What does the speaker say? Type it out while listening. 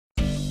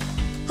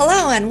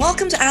Hello, and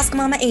welcome to Ask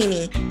Mama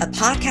Amy, a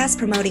podcast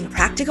promoting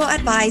practical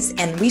advice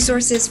and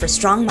resources for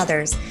strong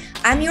mothers.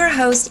 I'm your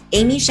host,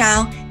 Amy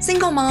Shao,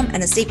 single mom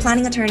and estate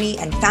planning attorney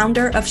and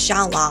founder of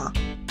Shao Law.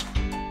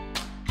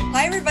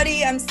 Hi,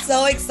 everybody. I'm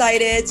so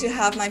excited to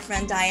have my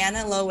friend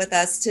Diana Lowe with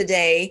us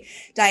today.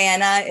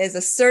 Diana is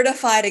a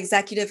certified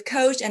executive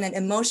coach and an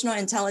emotional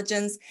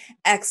intelligence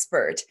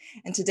expert.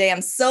 And today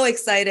I'm so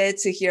excited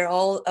to hear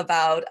all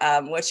about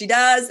what she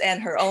does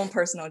and her own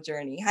personal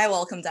journey. Hi,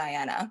 welcome,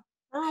 Diana.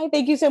 Hi,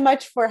 thank you so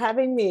much for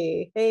having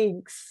me.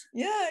 Thanks.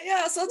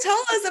 Yeah. So tell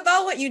us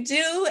about what you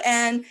do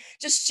and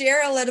just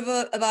share a little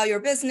bit about your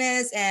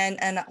business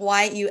and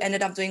why you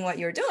ended up doing what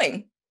you're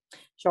doing.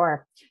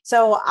 Sure.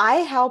 So I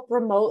help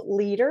remote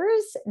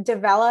leaders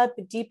develop,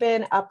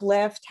 deepen,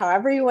 uplift,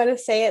 however you want to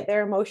say it,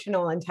 their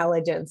emotional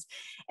intelligence.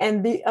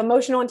 And the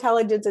emotional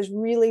intelligence is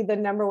really the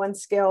number one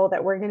skill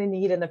that we're going to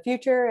need in the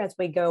future as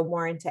we go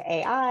more into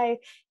AI,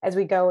 as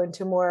we go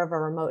into more of a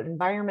remote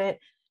environment.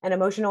 And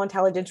emotional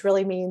intelligence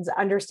really means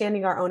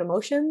understanding our own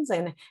emotions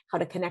and how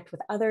to connect with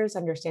others,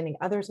 understanding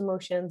others'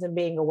 emotions, and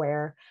being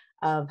aware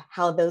of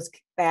how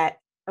that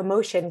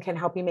emotion can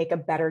help you make a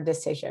better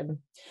decision.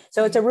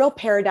 So it's a real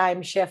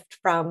paradigm shift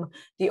from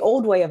the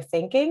old way of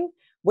thinking,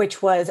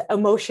 which was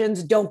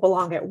emotions don't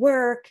belong at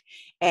work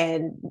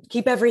and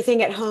keep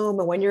everything at home.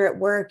 And when you're at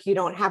work, you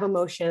don't have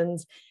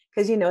emotions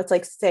because, it's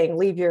like saying,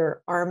 leave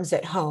your arms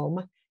at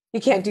home. You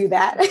can't do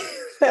that.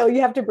 So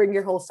you have to bring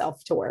your whole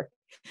self to work.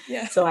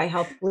 Yeah. So I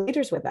help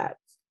leaders with that.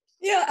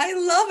 Yeah, I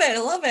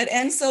love it.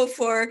 And so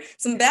for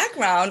some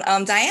background,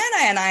 Diana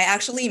and I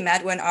actually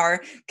met when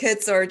our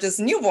kids are just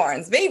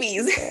newborns,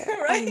 babies,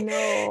 right? I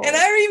know. And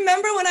I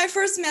remember when I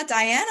first met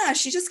Diana,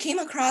 she just came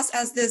across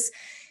as this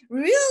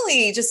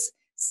really just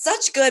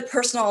such good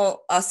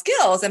personal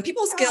skills and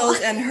people skills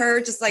and her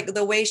just like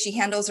the way she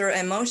handles her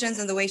emotions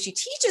and the way she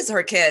teaches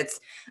her kids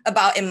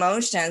about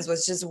emotions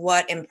was just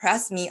what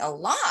impressed me a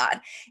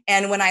lot.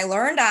 And when I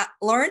learned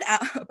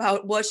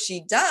about what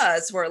she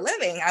does for a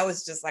living, I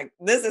was just like,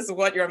 this is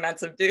what you're meant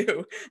to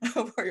do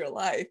for your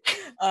life.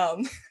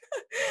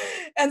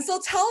 And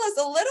so tell us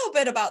a little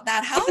bit about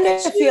that. How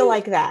did you feel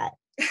like that?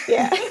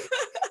 Yeah.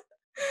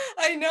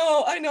 I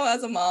know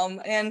as a mom.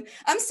 And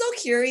I'm so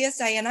curious,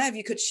 Diana, if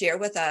you could share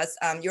with us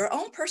your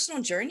own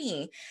personal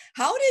journey.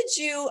 How did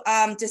you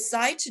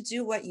decide to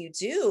do what you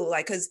do?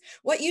 Like, because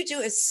what you do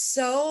is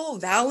so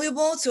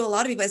valuable to a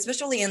lot of people,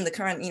 especially in the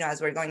current,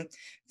 as we're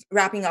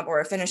wrapping up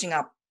or finishing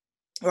up,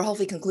 or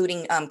hopefully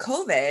concluding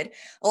COVID.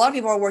 A lot of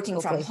people are working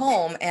from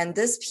home, and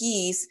this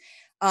piece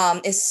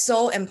is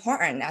so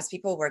important as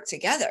people work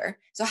together.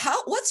 So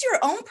what's your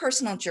own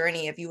personal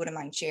journey, if you wouldn't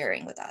mind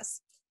sharing with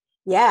us?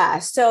 Yeah.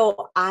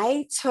 So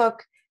I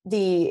took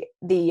the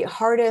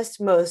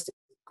hardest, most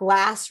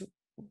glass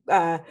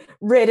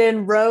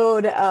ridden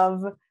road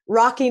of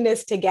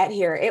rockiness to get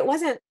here. It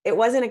wasn't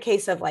a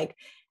case of like,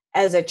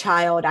 as a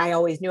child, I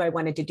always knew I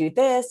wanted to do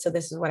this. So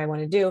this is what I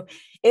want to do.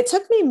 It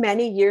took me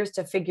many years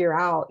to figure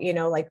out,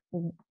 like,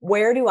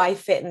 where do I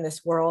fit in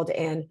this world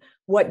and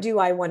what do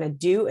I want to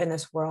do in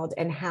this world?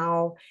 And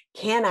how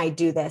can I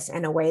do this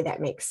in a way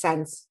that makes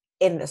sense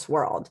in this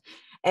world?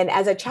 And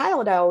as a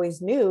child, I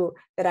always knew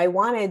that I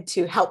wanted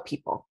to help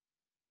people.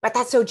 But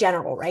that's so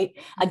general, right?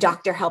 A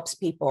doctor helps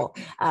people.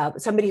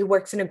 Somebody who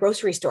works in a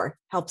grocery store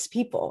helps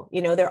people.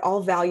 They're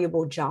all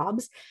valuable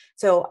jobs.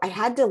 So I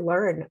had to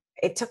learn.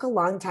 It took a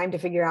long time to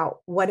figure out,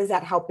 what is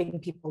that helping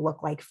people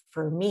look like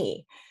for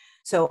me?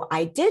 So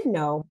I did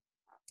know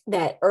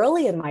that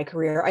early in my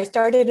career, I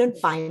started in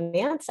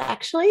finance,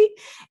 actually.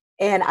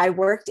 And I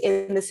worked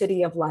in the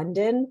city of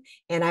London.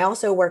 And I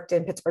also worked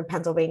in Pittsburgh,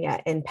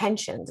 Pennsylvania in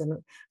pensions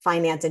and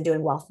finance and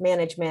doing wealth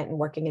management and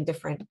working in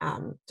different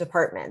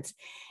departments.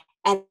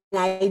 And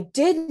I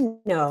did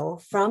know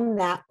from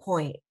that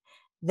point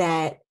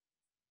that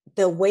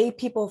the way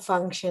people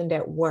functioned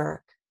at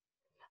work,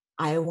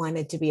 I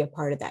wanted to be a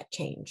part of that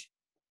change.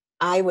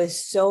 I was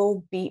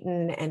so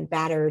beaten and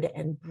battered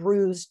and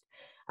bruised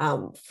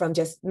from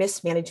just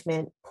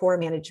mismanagement, poor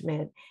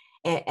management,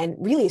 and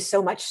really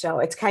so much so.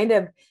 It's kind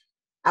of,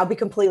 I'll be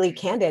completely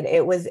candid.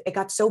 It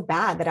got so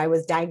bad that I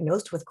was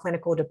diagnosed with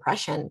clinical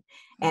depression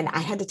and I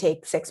had to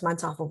take 6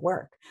 months off of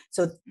work.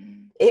 So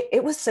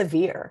it was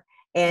severe.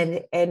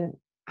 And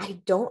I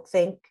don't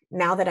think,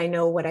 now that I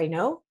know what I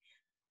know,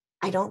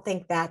 I don't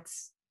think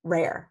that's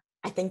rare.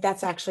 I think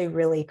that's actually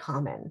really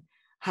common,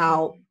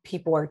 how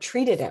people are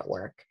treated at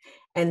work.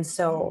 And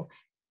so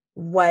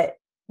what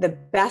the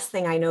best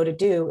thing I know to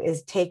do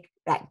is take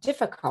that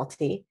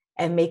difficulty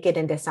and make it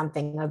into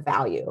something of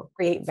value,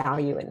 create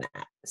value in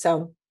that.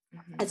 So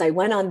as I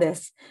went on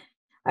this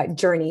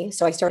journey,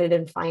 so I started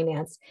in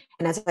finance.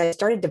 And as I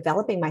started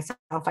developing myself,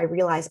 I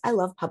realized I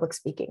love public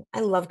speaking.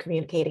 I love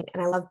communicating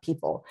and I love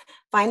people.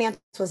 Finance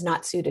was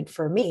not suited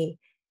for me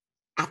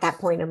at that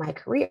point in my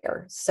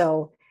career.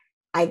 So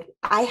I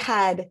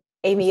had,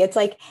 Amy, it's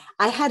like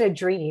I had a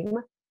dream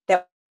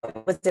that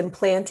was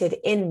implanted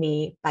in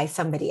me by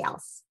somebody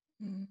else.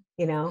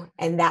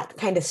 And that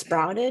kind of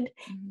sprouted.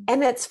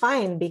 And that's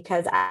fine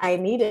because I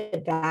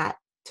needed that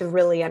to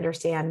really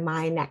understand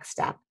my next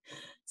step.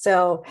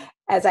 So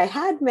as I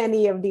had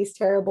many of these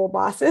terrible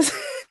bosses,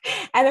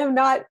 and I'm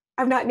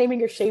not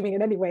naming or shaming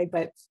in any way,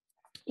 but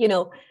you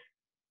know,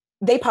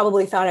 they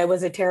probably thought I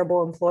was a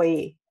terrible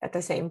employee at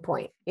the same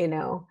point,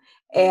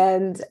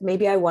 and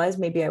maybe I was,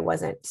 maybe I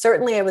wasn't.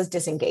 Certainly I was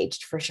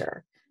disengaged for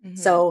sure. Mm-hmm.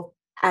 So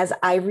as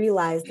I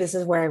realized this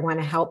is where I want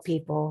to help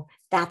people,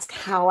 that's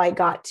how I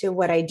got to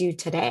what I do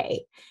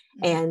today.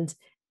 And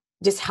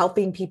just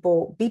helping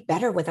people be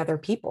better with other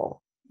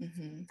people.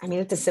 Mm-hmm. I mean,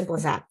 it's as simple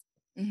as that.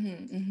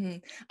 Mm-hmm, mm-hmm.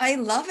 I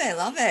love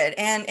it.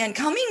 And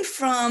coming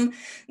from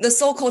the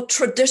so-called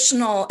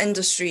traditional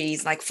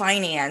industries like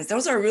finance,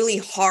 those are really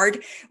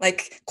hard,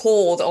 like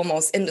cold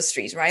almost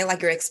industries, right?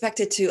 Like you're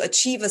expected to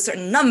achieve a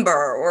certain number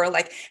or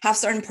like have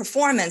certain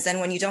performance. And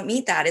when you don't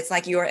meet that, it's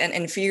like you're an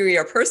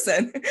inferior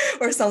person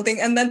or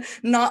something, and then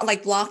not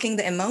like blocking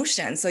the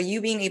emotion. So you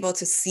being able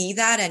to see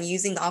that and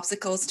using the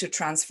obstacles to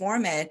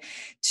transform it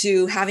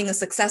to having a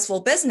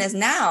successful business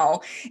now.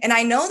 And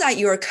I know that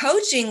you're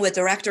coaching with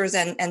directors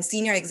and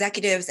senior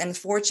executives in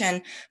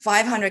Fortune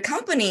 500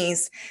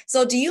 companies.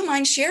 So do you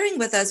mind sharing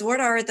with us what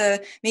are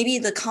maybe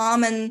the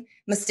common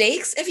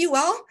mistakes, if you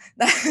will,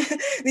 that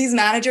these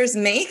managers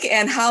make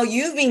and how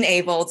you've been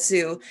able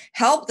to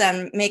help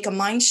them make a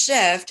mind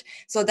shift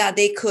so that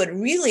they could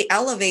really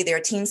elevate their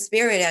team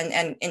spirit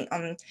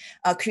and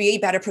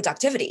create better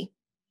productivity?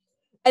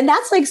 And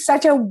that's like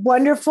such a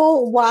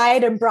wonderful,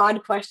 wide, and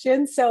broad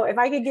question. So, if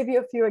I could give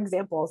you a few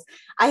examples,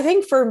 I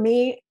think for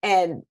me,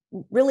 and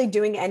really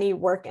doing any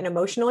work in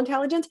emotional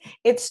intelligence,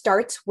 it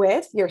starts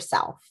with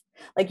yourself.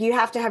 Like you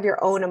have to have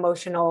your own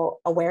emotional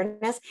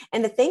awareness.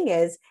 And the thing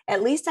is,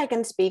 at least I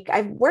can speak,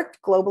 I've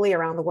worked globally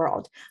around the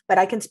world, but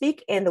I can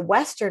speak in the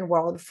Western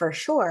world for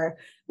sure.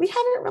 We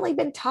haven't really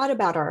been taught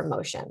about our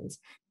emotions.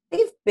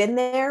 They've been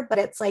there, but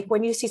it's like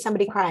when you see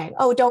somebody crying,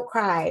 oh, don't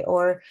cry,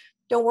 or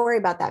don't worry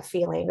about that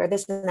feeling, or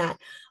this and that.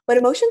 But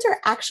emotions are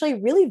actually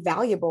really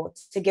valuable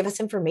to give us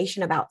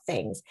information about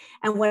things.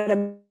 And what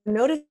I'm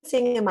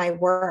noticing in my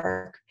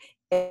work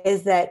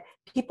is that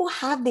people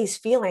have these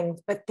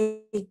feelings, but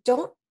they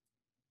don't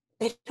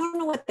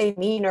know what they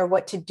mean or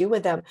what to do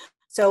with them.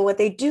 So what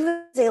they do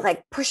is they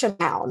like push them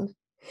down.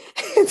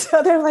 And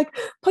so they're like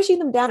pushing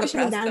them down,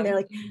 pushing them Suppress down. And they're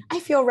them. like, I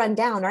feel run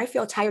down, or I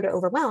feel tired or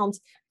overwhelmed.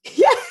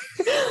 Yeah.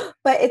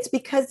 But it's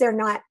because they're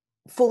not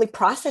fully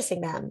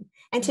processing them.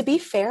 And to be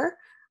fair,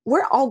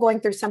 we're all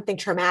going through something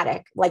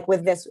traumatic, like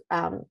with this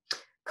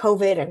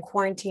COVID and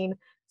quarantine.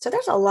 So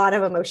there's a lot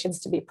of emotions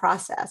to be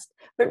processed.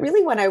 But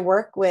really, when I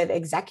work with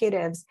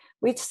executives,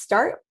 we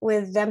start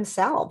with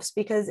themselves,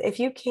 because if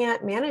you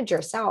can't manage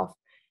yourself,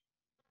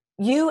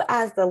 you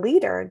as the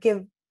leader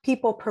give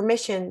people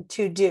permission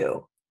to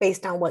do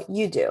based on what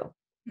you do.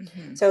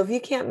 Mm-hmm. So if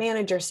you can't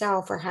manage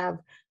yourself or have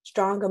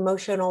strong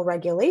emotional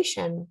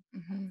regulation,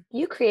 Mm-hmm.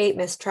 you create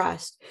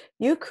mistrust.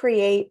 You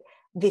create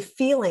the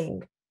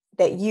feeling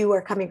that you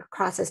are coming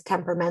across as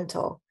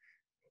temperamental.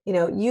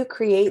 You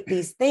create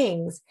these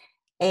things,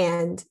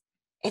 and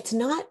it's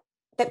not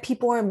that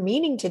people are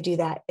meaning to do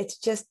that. It's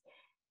just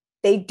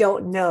they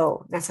don't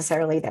know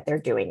necessarily that they're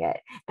doing it.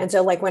 And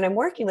so like when I'm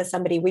working with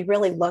somebody, we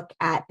really look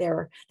at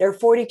there are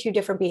 42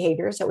 different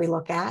behaviors that we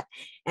look at,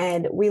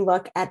 and we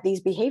look at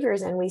these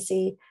behaviors and we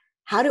see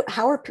how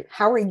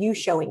are you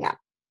showing up?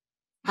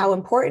 How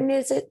important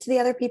is it to the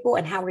other people,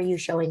 and how are you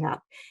showing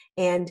up?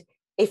 And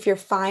if you're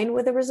fine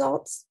with the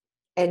results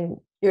and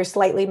you're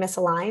slightly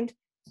misaligned,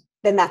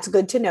 then that's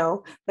good to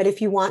know. But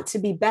if you want to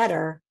be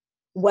better,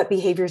 what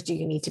behaviors do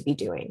you need to be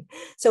doing?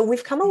 So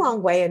we've come a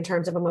long way in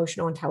terms of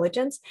emotional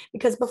intelligence,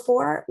 because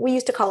before we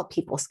used to call it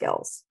people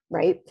skills,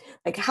 right?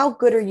 Like how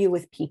good are you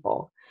with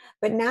people?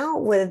 But now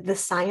with the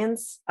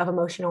science of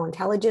emotional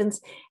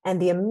intelligence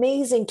and the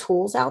amazing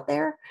tools out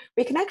there,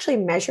 we can actually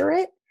measure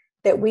it,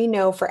 that we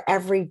know for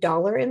every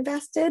dollar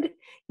invested,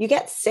 you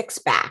get 6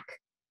 back.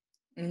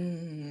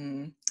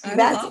 I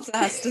That's love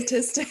that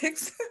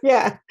statistics.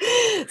 yeah.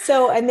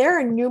 So, and there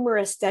are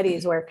numerous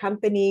studies where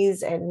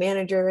companies and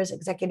managers,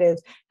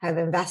 executives have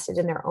invested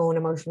in their own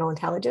emotional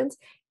intelligence.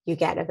 You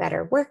get a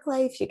better work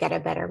life, you get a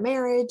better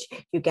marriage,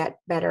 you get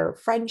better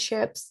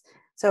friendships.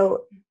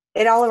 So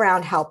it all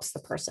around helps the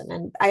person.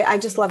 And I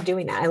just love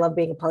doing that. I love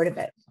being a part of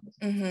it.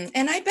 Mm-hmm.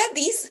 And I bet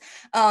these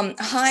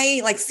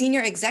high, like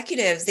senior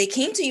executives, they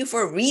came to you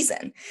for a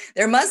reason.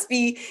 They must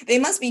be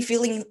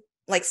feeling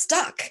like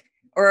stuck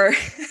or.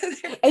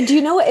 And do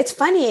you know what? It's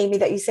funny, Amy,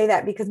 that you say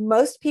that, because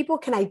most people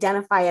can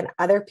identify in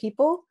other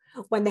people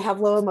when they have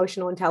low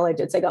emotional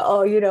intelligence. They go,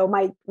 oh,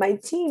 my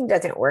team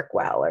doesn't work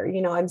well, or,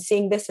 I'm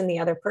seeing this in the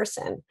other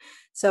person.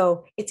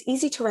 So it's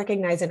easy to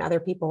recognize in other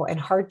people and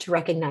hard to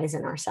recognize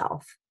in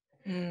ourselves.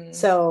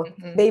 So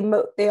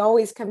they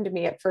always come to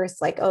me at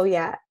first like, oh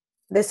yeah,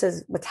 this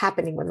is what's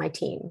happening with my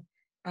team.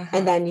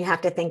 And then you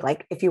have to think,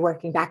 like, if you're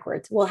working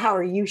backwards, well, how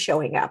are you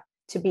showing up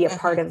to be a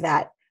part of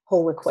that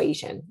whole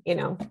equation?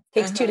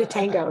 Takes two to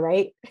tango,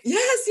 right?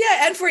 Yes,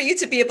 yeah. And for you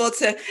to be able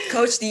to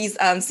coach these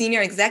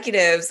senior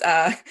executives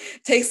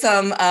take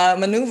some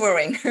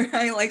maneuvering,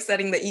 right? Like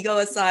setting the ego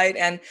aside,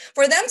 and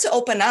for them to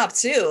open up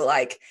too,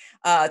 like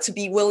to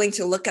be willing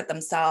to look at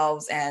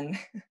themselves and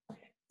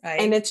right.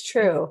 And it's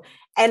true.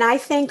 And I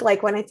think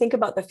like when I think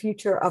about the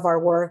future of our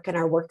work and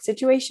our work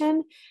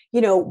situation,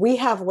 we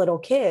have little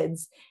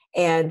kids,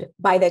 and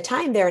by the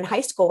time they're in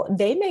high school,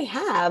 they may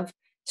have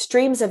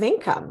streams of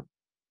income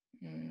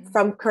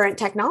from current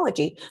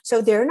technology.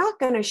 So they're not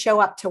going to show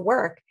up to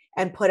work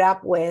and put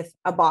up with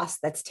a boss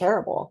that's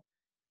terrible.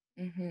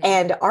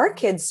 And our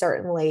kids,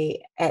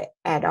 certainly at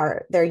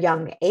their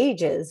young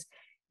ages,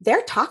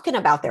 they're talking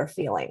about their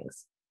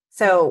feelings.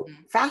 So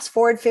fast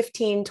forward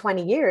 15,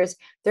 20 years,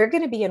 they're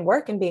going to be in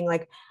work and being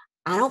like,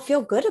 I don't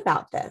feel good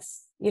about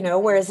this,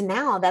 whereas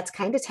now that's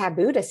kind of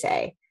taboo to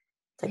say.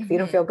 It's like, if you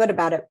don't feel good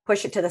about it,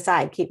 push it to the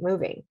side, keep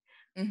moving.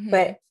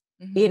 But,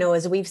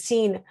 as we've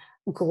seen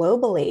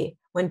globally,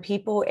 when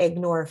people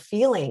ignore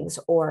feelings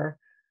or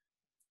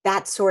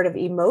that sort of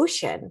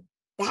emotion,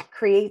 that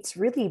creates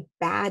really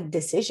bad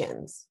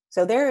decisions.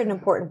 So they're an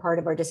important part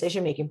of our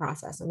decision-making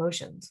process,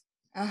 emotions.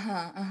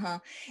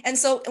 And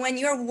so when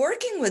you're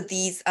working with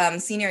these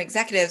senior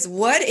executives,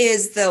 what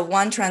is the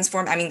one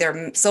I mean, there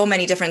are so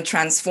many different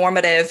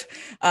transformative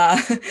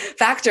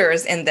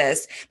factors in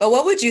this, but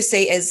what would you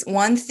say is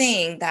one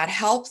thing that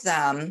helped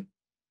them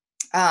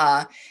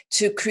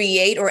to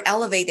create or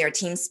elevate their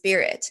team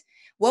spirit?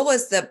 What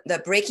was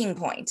the breaking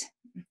point?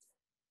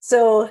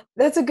 So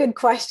that's a good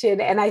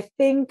question. And I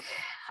think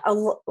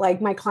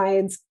like my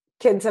clients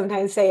can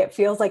sometimes say it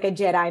feels like a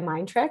Jedi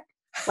mind trick.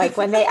 Like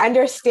when they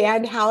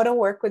understand how to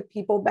work with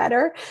people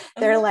better,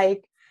 they're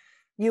like,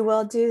 you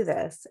will do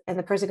this. And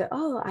the person goes,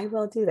 oh, I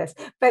will do this.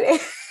 But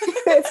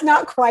it's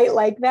not quite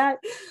like that.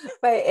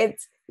 But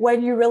it's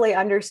when you really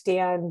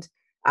understand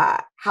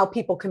how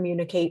people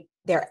communicate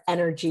their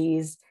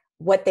energies,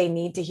 what they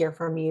need to hear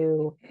from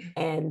you.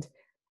 And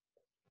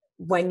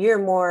when you're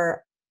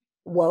more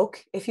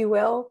woke, if you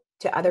will,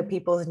 to other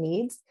people's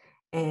needs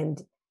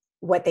and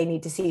what they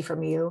need to see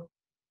from you,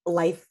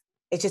 life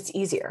is just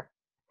easier.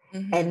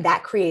 And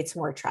that creates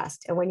more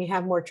trust. And when you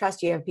have more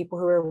trust, you have people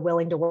who are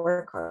willing to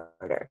work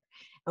harder.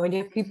 And when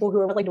you have people who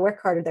are willing to work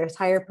harder, there's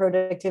higher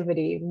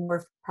productivity,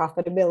 more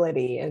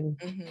profitability. And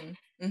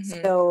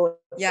so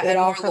it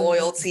all comes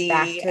loyalty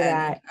back to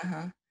that.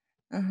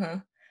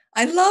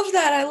 I love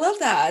that. I love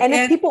that. And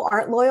if people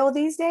aren't loyal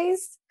these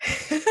days,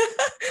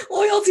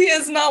 loyalty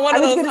is not one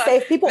of those. I was going to say,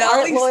 if people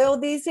aren't loyal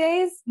these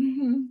days,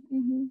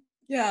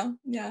 yeah.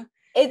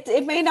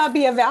 It may not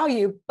be a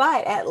value,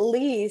 but at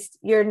least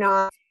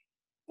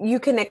you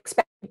can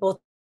expect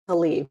people to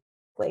leave,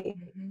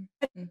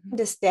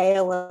 to stay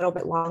a little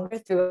bit longer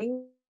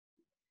through.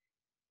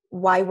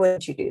 Why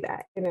wouldn't you do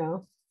that?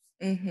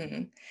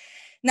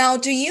 Now,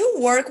 do you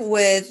work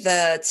with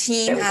the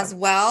team as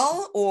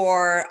well,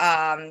 or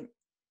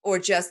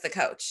just the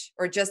coach,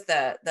 or just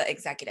the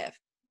executive?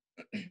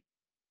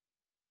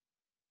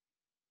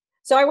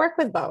 So I work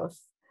with both.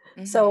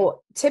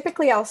 So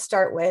typically I'll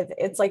start with,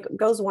 it's like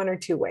goes one or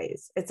two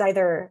ways. It's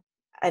either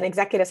an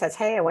executive says,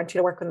 hey, I want you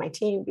to work with my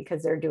team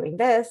because they're doing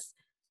this.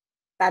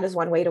 That is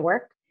one way to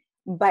work.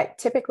 But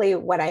typically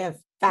what I have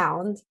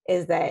found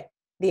is that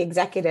the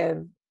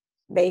executive,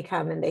 they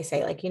come and they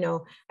say like,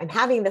 I'm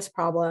having this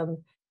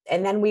problem.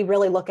 And then we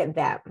really look at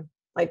them.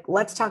 Like,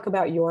 let's talk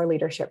about your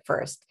leadership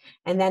first.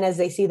 And then as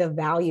they see the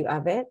value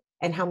of it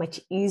and how much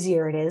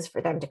easier it is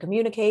for them to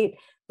communicate,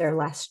 they're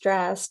less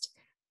stressed,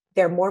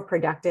 they're more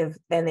productive,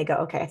 then they go,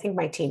 okay, I think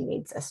my team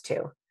needs this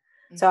too.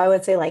 So I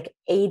would say like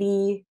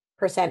 80%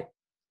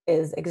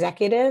 is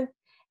executive,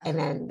 and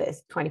then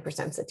this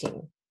 20% is the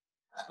team.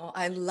 Oh,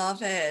 I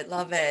love it.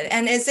 Love it.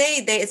 And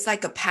it's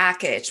like a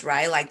package,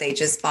 right? Like they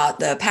just bought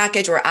the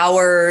package or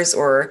hours,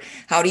 or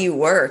how do you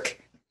work?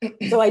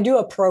 So I do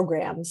a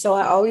program. So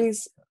I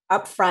always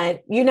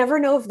upfront, you never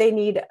know if they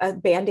need a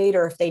Band-Aid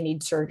or if they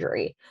need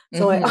surgery.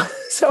 So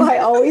I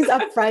always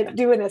upfront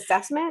do an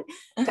assessment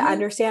to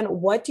understand,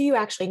 what do you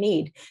actually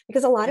need?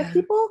 Because a lot of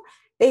people,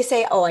 they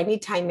say, oh, I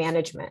need time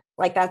management.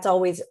 Like that's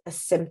always a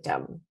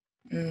symptom.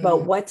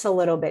 But what's a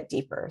little bit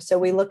deeper? So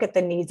we look at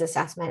the needs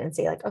assessment and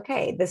say like,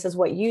 okay, this is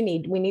what you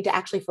need. We need to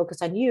actually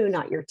focus on you,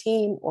 not your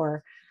team,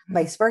 or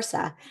vice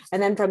versa.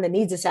 And then from the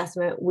needs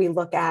assessment, we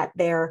look at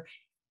their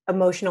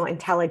emotional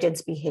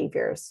intelligence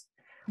behaviors.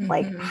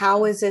 Like,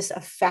 how is this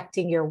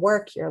affecting your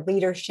work, your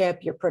leadership,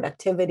 your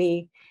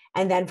productivity?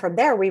 And then from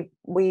there,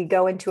 we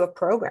go into a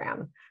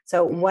program.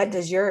 So what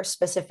does your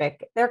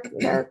specific,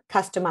 they're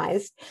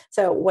customized.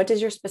 So what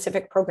does your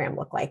specific program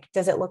look like?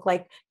 Does it look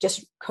like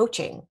just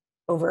coaching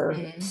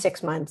over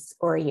 6 months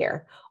or a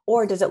year?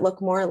 Or does it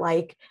look more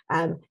like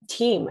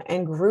team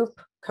and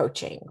group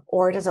coaching?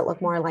 Or does it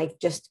look more like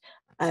just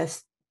a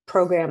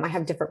program? I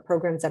have different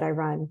programs that I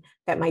run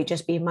that might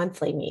just be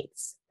monthly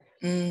meets.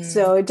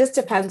 So it just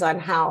depends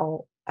on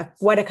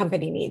what a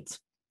company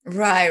needs.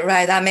 Right.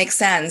 That makes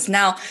sense.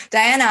 Now,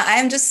 Diana, I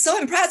am just so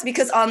impressed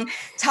because on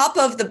top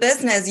of the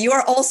business, you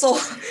are also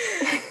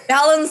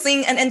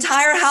balancing an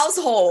entire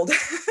household.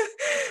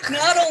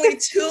 Not only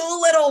two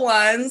little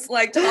ones,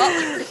 like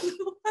toddler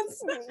little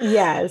ones.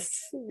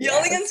 Yes.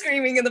 Yelling and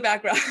screaming in the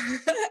background.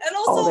 And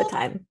also all the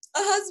time. a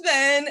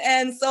husband.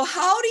 And so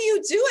how do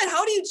you do it?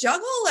 How do you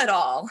juggle it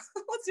all?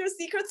 What's your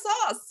secret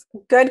sauce?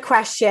 Good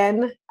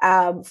question.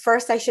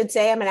 First, I should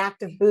say I'm an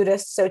active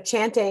Buddhist, so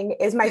chanting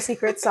is my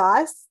secret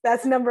sauce.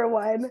 That's number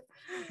one.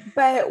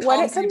 But when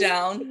it Calms you comes,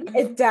 down.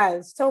 it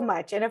does so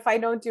much. And if I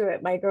don't do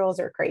it, my girls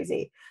are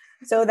crazy.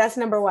 So that's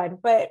number one.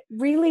 But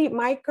really,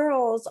 my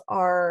girls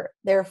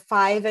they're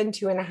 5 and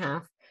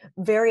 2.5,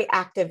 very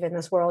active in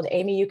this world.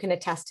 Amy, you can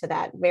attest to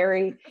that.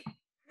 Very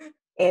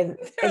in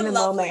the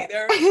lovely. moment.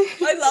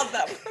 I love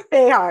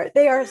them.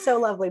 They are so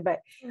lovely,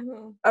 but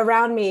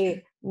around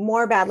me,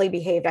 more badly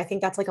behaved. I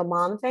think that's like a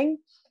mom thing.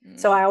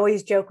 So I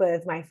always joke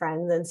with my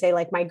friends and say,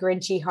 like, my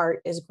Grinchy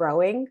heart is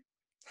growing.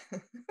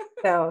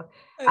 So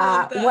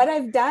what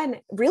I've done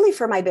really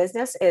for my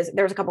business is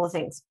there's a couple of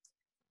things.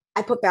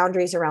 I put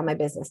boundaries around my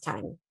business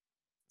time.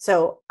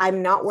 So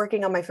I'm not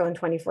working on my phone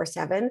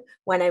 24/7.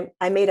 When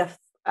I made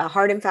a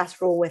hard and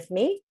fast rule with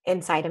me,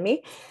 inside of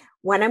me,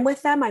 when I'm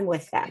with them, I'm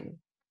with them.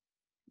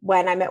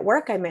 When I'm at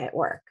work, I'm at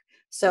work.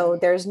 So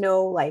there's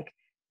no like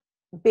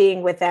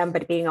being with them,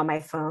 but being on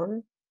my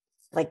phone.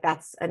 Like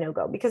that's a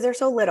no-go because they're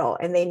so little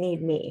and they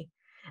need me.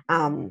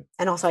 And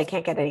also I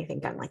can't get anything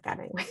done like that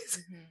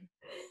anyways.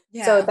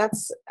 Yeah. So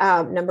that's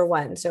number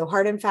one. So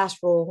hard and fast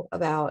rule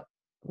about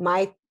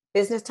my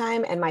business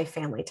time and my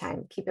family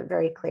time. Keep it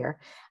very clear.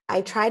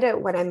 I try to,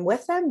 when I'm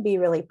with them, be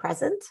really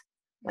present.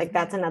 Like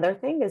that's another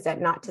thing, is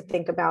that not to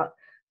think about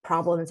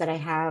problems that I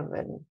have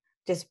and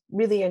just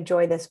really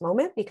enjoy this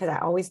moment, because I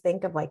always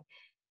think of like,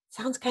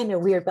 sounds kind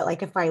of weird, but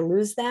like if I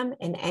lose them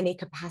in any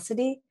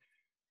capacity,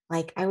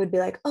 like I would be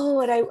like,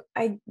 oh, and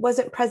I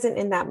wasn't present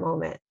in that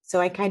moment.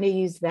 So I kind of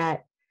use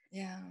that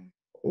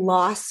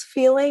loss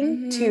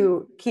feeling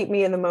to keep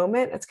me in the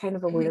moment. It's kind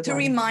of a weird to one.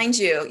 remind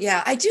you.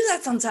 Yeah, I do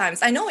that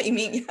sometimes. I know what you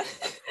mean.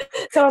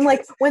 So I'm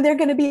like, when they're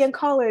going to be in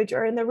college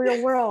or in the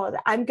real world,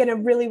 I'm going to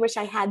really wish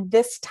I had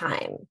this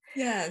time.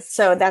 Yes.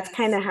 So that's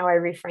kind of how I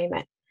reframe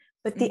it.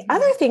 But the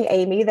other thing,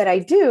 Amy, that I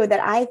do that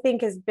I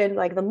think has been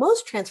like the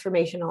most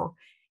transformational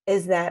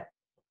is that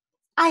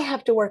I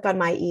have to work on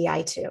my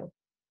EI too.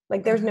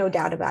 Like there's no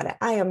doubt about it.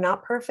 I am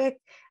not perfect.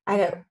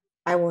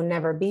 I will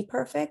never be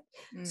perfect.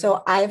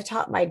 So I've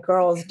taught my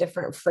girls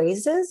different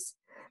phrases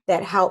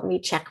that help me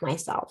check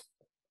myself.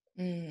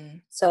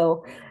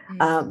 So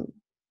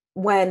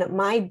when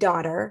my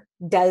daughter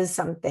does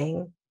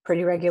something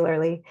pretty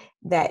regularly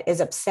that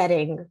is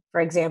upsetting, for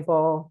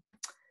example,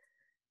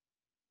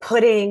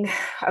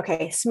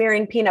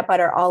 smearing peanut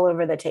butter all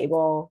over the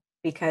table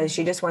because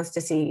she just wants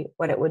to see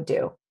what it would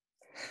do.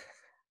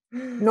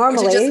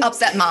 Normally, or just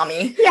upset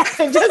mommy. Yeah,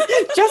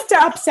 just to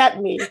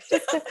upset me.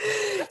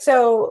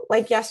 So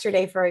like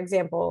yesterday, for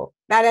example,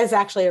 that is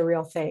actually a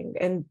real thing.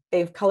 And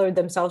they've colored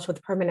themselves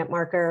with permanent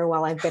marker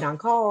while I've been on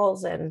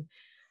calls. And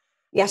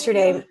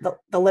yesterday,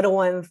 the little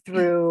one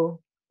threw,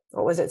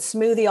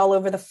 smoothie all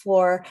over the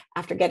floor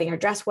after getting her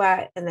dress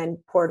wet, and then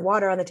poured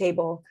water on the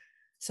table.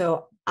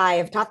 So I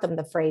have taught them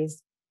the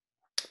phrase,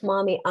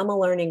 Mommy, I'm a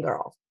learning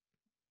girl.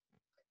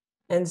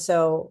 And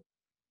so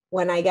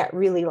when I get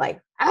really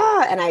like,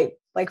 and I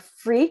like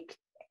freak,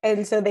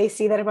 and so they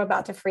see that I'm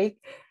about to freak,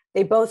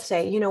 they both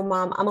say,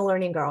 Mom, I'm a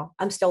learning girl.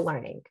 I'm still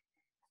learning.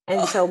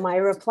 And so my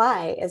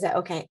reply is that,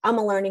 okay, I'm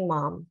a learning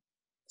mom.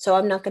 So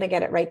I'm not going to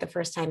get it right the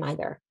first time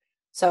either.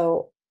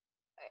 So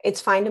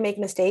it's fine to make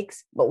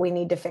mistakes, but we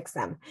need to fix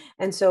them.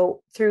 And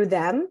so through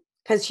them,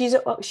 because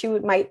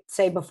might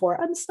say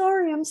before, I'm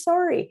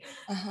sorry.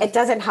 It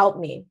doesn't help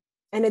me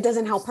and it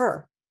doesn't help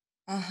her.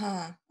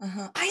 I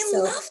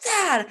love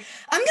that.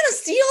 I'm going to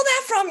steal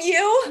that from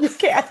you. You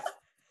can.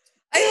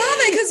 I love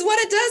it, because what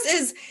it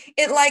does is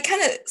it like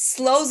kind of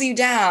slows you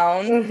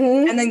down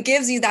and then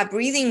gives you that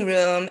breathing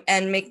room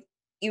and make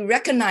you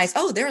recognize,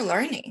 oh, they're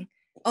learning.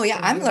 Oh yeah,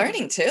 I'm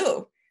learning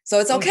too. So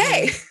it's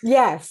okay.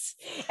 Yes.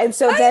 And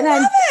so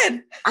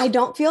then I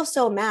don't feel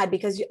so mad,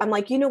 because I'm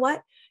like, you know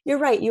what? You're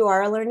right. You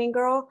are a learning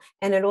girl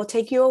and it'll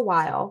take you a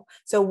while.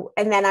 So,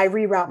 and then I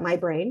reroute my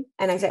brain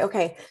and I say,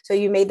 okay, so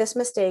you made this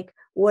mistake.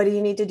 What do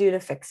you need to do to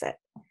fix it?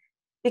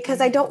 Because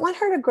I don't want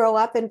her to grow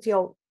up and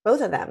feel, both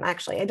of them,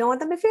 actually, I don't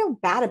want them to feel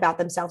bad about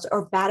themselves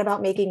or bad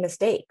about making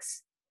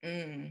mistakes.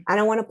 I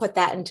don't want to put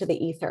that into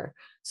the ether.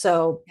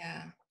 So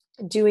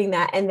doing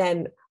that. And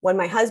then when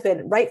my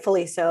husband,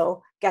 rightfully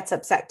so, gets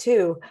upset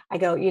too, I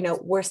go,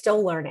 we're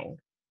still learning.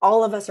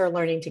 All of us are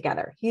learning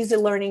together. He's a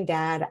learning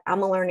dad.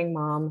 I'm a learning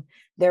mom.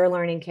 They're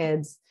learning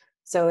kids.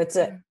 So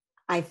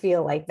I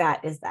feel like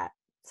that is that.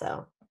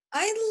 So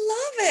I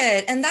love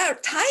it. And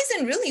that ties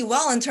in really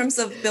well in terms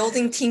of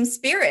building team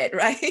spirit,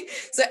 right?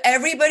 So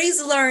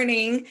everybody's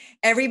learning,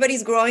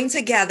 everybody's growing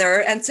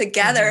together, and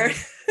together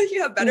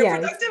you have better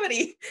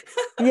productivity.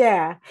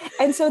 Yeah.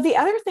 And so the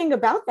other thing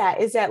about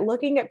that is that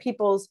looking at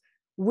people's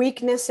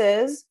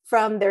weaknesses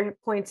from their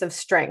points of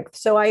strength.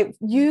 So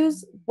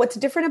what's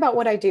different about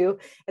what I do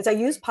is I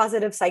use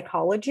positive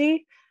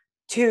psychology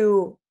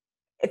throughout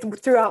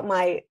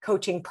my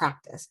coaching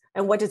practice.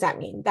 And what does that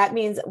mean? That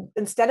means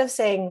instead of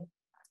saying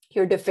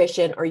you're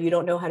deficient or you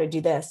don't know how to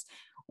do this,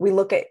 we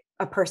look at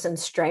a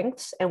person's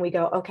strengths and we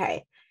go,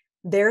 okay,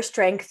 their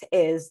strength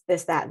is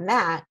this, that, and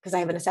that, because I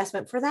have an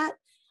assessment for that.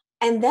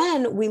 And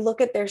then we look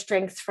at their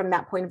strengths from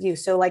that point of view.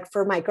 So like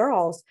for my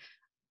girls,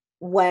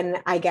 when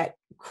I get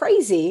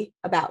crazy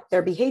about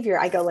their behavior,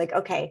 I go like,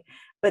 okay,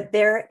 but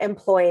they're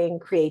employing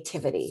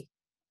creativity.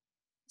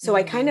 So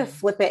I kind of Mm.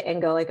 flip it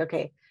and go like,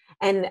 okay.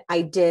 And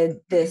I did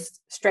this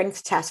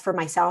strength test for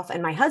myself,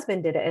 and my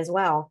husband did it as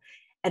well.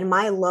 And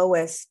my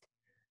lowest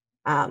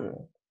um,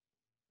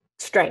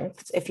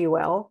 strengths, if you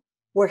will,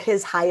 were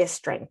his highest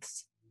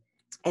strengths.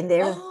 And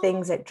they're Oh.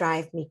 things that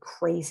drive me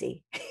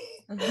crazy.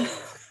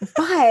 Mhm.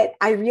 But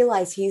I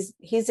realize he's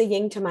a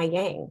yin to my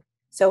yang.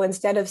 So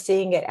instead of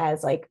seeing it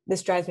as like,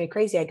 this drives me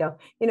crazy, I go,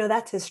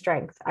 that's his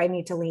strength. I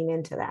need to lean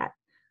into that.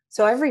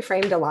 So I've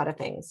reframed a lot of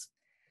things.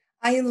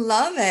 I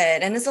love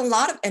it. And it's a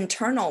lot of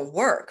internal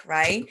work,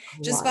 right?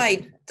 A Just lot of by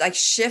it. like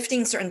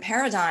shifting certain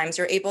paradigms,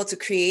 you're able to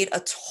create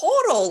a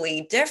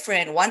totally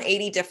different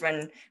 180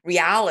 different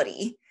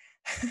reality.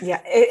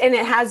 Yeah. And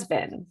it has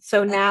been.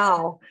 So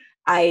now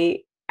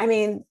I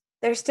mean,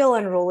 they're still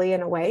unruly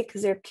in a way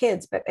because they're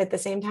kids, but at the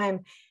same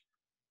time,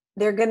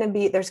 there's going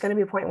to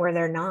be a point where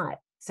they're not.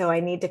 So I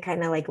need to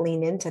kind of like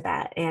lean into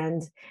that.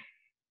 And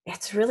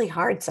it's really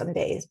hard some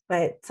days,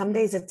 but some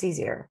days it's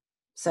easier.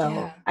 So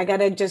Yeah. I got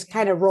to just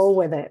kind of roll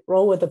with it,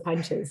 roll with the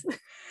punches.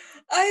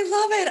 I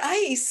love it.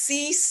 I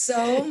see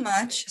so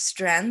much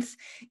strength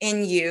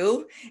in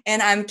you.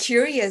 And I'm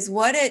curious,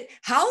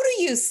 how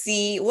do you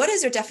see, what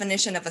is your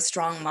definition of a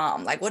strong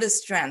mom? Like, what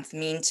does strength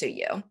mean to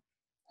you?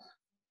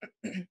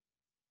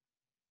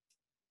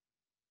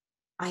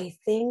 I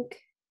think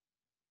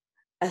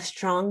a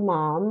strong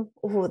mom,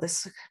 oh,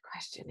 this is a good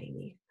question,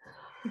 Amy.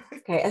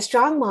 Okay. A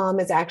strong mom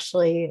is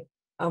actually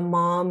a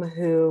mom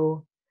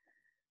who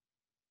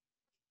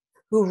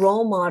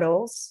role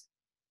models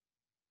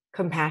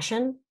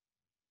compassion,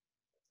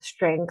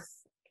 strength,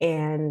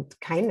 and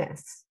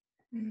kindness,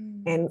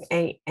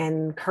 Mm,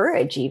 and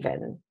courage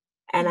even.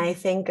 And I mm,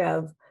 think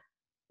of,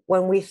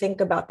 when we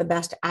think about the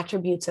best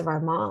attributes of our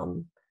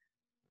mom,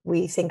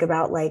 we think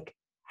about like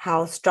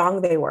how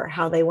strong they were,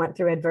 how they went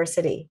through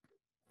adversity.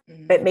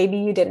 But mm, maybe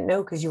you didn't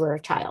know because you were a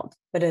child,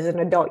 but as an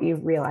adult, you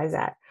realize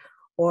that.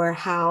 Or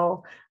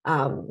how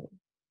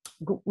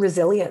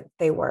resilient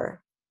they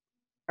were,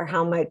 or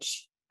how many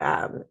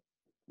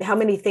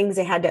things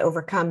they had to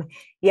overcome,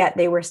 yet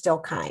they were still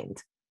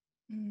kind,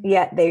 mm,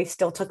 yet they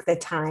still took the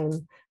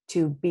time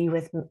to be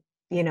with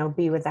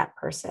that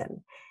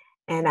person.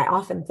 And I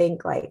often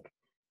think like,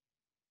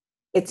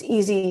 it's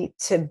easy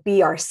to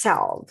be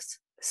ourselves,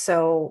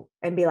 so,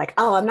 and be like,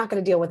 oh, I'm not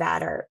going to deal with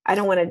that, or I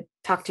don't want to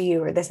talk to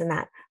you, or this and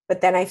that.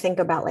 But then I think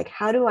about like,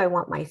 how do I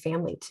want my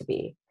family to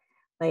be?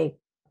 Like,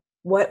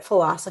 what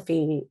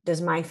philosophy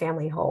does my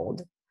family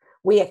hold?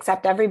 We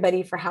accept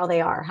everybody for how they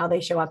are, how they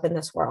show up in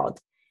this world,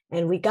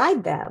 and we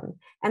guide them.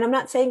 And I'm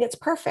not saying it's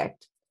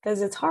perfect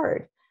because it's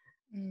hard,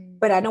 mm,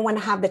 but I don't want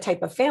to have the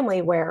type of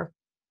family where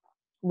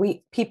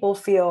people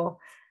feel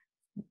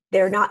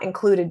they're not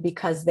included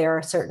because they're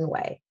a certain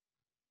way,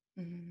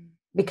 mm.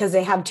 because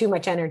they have too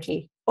much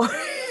energy.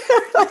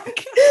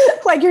 like,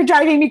 like, you're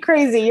driving me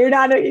crazy. You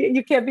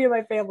can't be in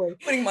my family.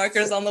 Putting So,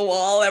 markers on the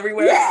wall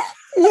everywhere. yeah,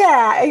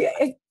 yeah,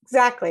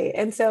 exactly.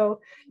 And so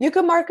you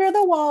can marker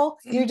the wall,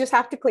 you just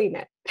have to clean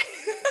it.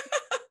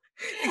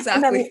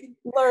 And then Exactly.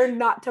 learn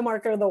not to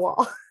marker the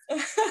wall.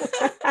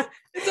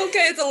 It's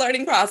okay. It's a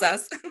learning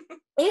process.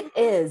 It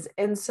is.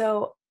 And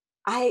so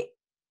I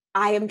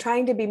I am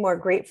trying to be more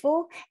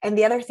grateful. And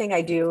the other thing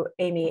I do,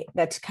 Amy,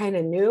 that's kind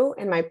of new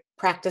in my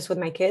practice with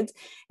my kids,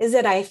 is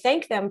that I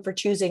thank them for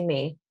choosing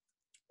me.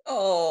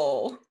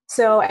 Oh,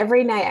 So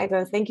every night I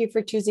go, thank you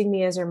for choosing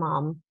me as your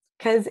mom.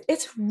 Because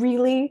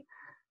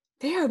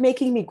they are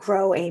making me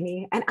grow,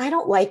 Amy, and I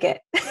don't like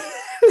it.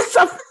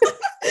 Some,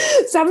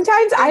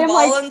 sometimes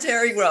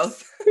involuntary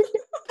growth.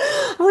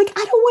 I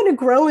don't want to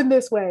grow in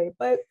this way.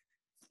 But,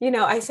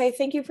 I say,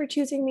 thank you for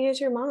choosing me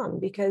as your mom,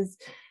 because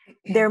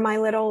they're my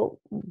little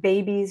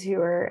babies who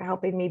are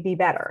helping me be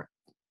better.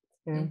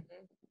 Yeah. Mhm,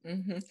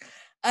 mhm.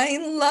 I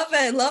love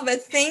it. Love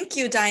it. Thank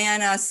you,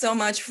 Diana, so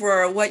much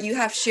for what you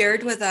have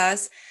shared with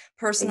us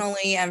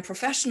personally and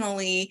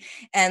professionally.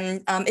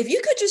 And if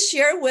you could just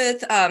share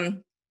with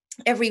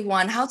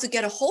everyone how to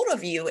get a hold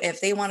of you if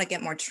they want to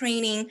get more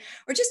training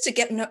or just to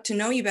to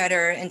know you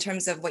better in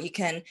terms of what you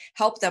can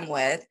help them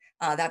with,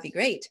 that'd be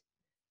great.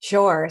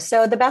 Sure.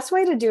 So the best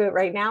way to do it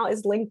right now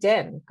is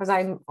LinkedIn, because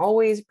I'm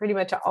pretty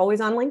much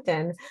always on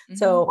LinkedIn. Mhm.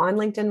 So on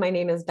LinkedIn, my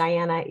name is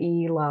Diana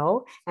E.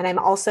 Lowe, and I'm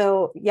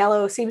also,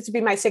 yellow seems to be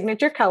my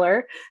signature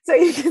color. So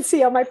you can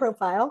see on my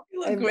profile, You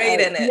look I'm great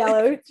a in it.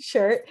 yellow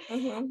shirt.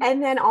 Mhm.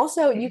 And then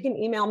also you can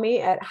email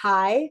me at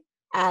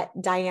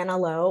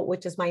hi@dianalowe,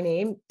 which is my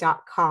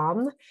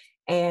name.com.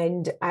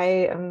 And I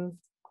am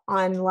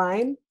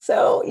online.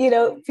 So,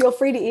 feel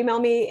free to email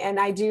me.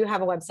 And I do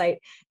have a website,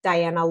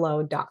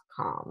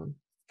 dianalowe.com.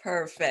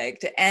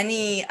 Perfect.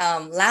 Any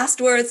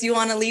last words you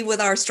want to leave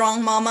with our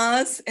strong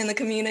mamas in the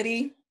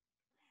community?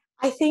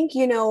 I think,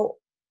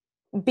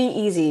 be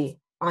easy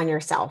on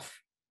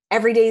yourself.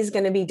 Every day is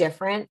going to be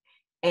different.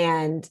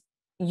 And,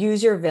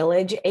 use your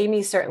village.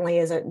 Amy certainly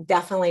is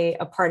definitely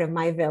a part of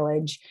my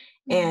village.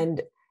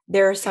 And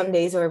there are some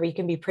days where we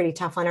can be pretty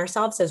tough on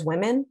ourselves as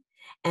women.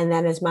 And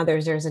then as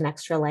mothers, there's an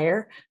extra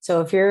layer.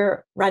 So if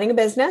you're running a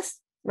business,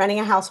 running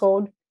a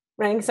household,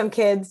 running some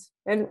kids,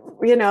 and,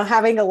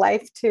 having a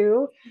life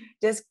too,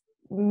 just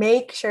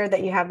make sure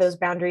that you have those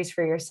boundaries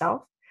for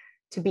yourself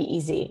to be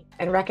easy,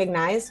 and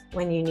recognize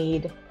when you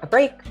need a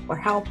break or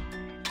help,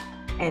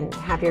 and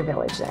have your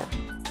village there.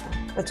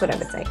 So that's what I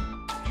would say.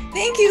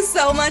 Thank you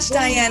so much,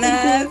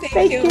 Diana.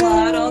 Thank you a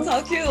lot. I'll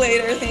talk to you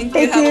later. Thank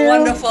you. Have a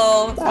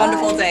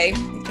wonderful day.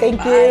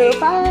 Thank you.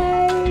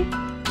 Bye.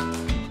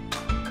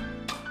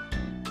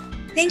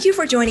 Thank you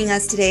for joining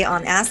us today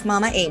on Ask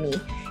Mama Amy.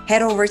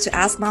 Head over to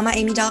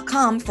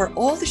askmamaamy.com for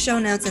all the show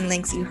notes and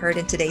links you heard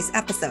in today's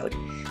episode.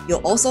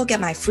 You'll also get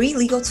my free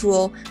legal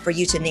tool for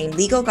you to name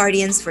legal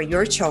guardians for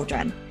your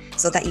children,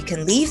 so that you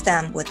can leave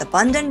them with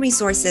abundant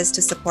resources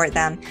to support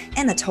them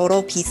and a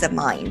total peace of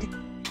mind.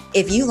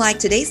 If you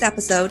liked today's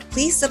episode,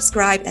 please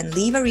subscribe and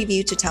leave a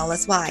review to tell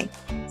us why.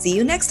 See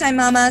you next time,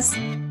 mamas.